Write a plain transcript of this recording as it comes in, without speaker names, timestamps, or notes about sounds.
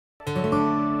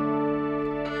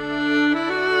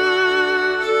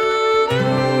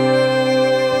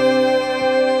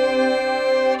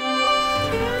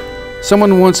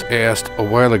Someone once asked a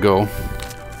while ago,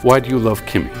 why do you love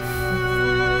Kimmie?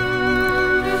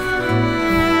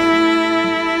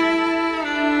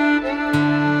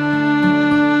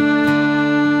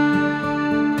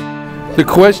 The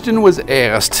question was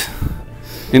asked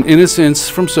in innocence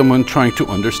from someone trying to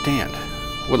understand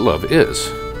what love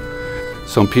is.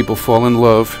 Some people fall in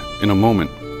love in a moment.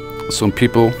 Some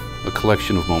people, a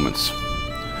collection of moments.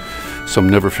 Some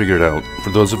never figure it out. For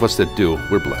those of us that do,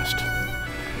 we're blessed.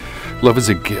 Love is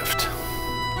a gift.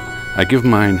 I give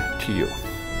mine to you.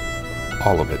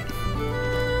 All of it.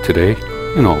 Today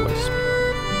and always.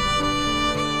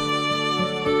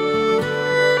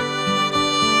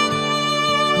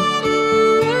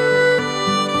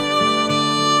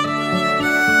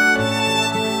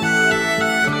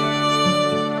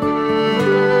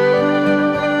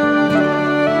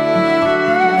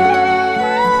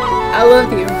 I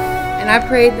love you, and I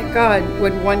prayed that God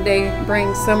would one day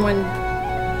bring someone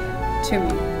to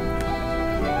me.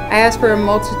 I asked for a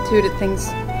multitude of things,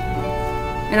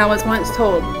 and I was once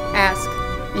told, ask,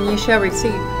 and you shall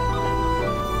receive.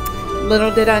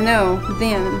 Little did I know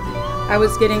then, I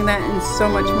was getting that and so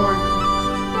much more.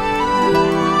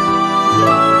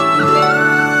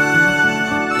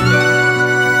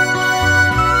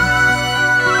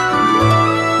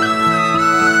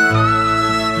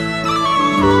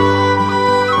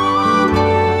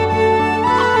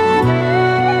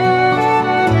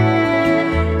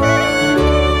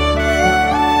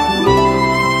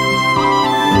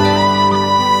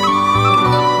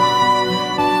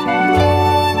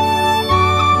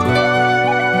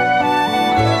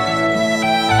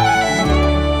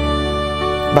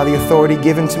 By the authority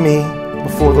given to me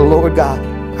before the Lord God,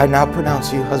 I now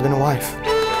pronounce you husband and wife.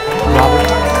 Robert,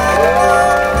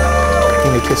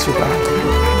 you may kiss your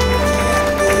bride.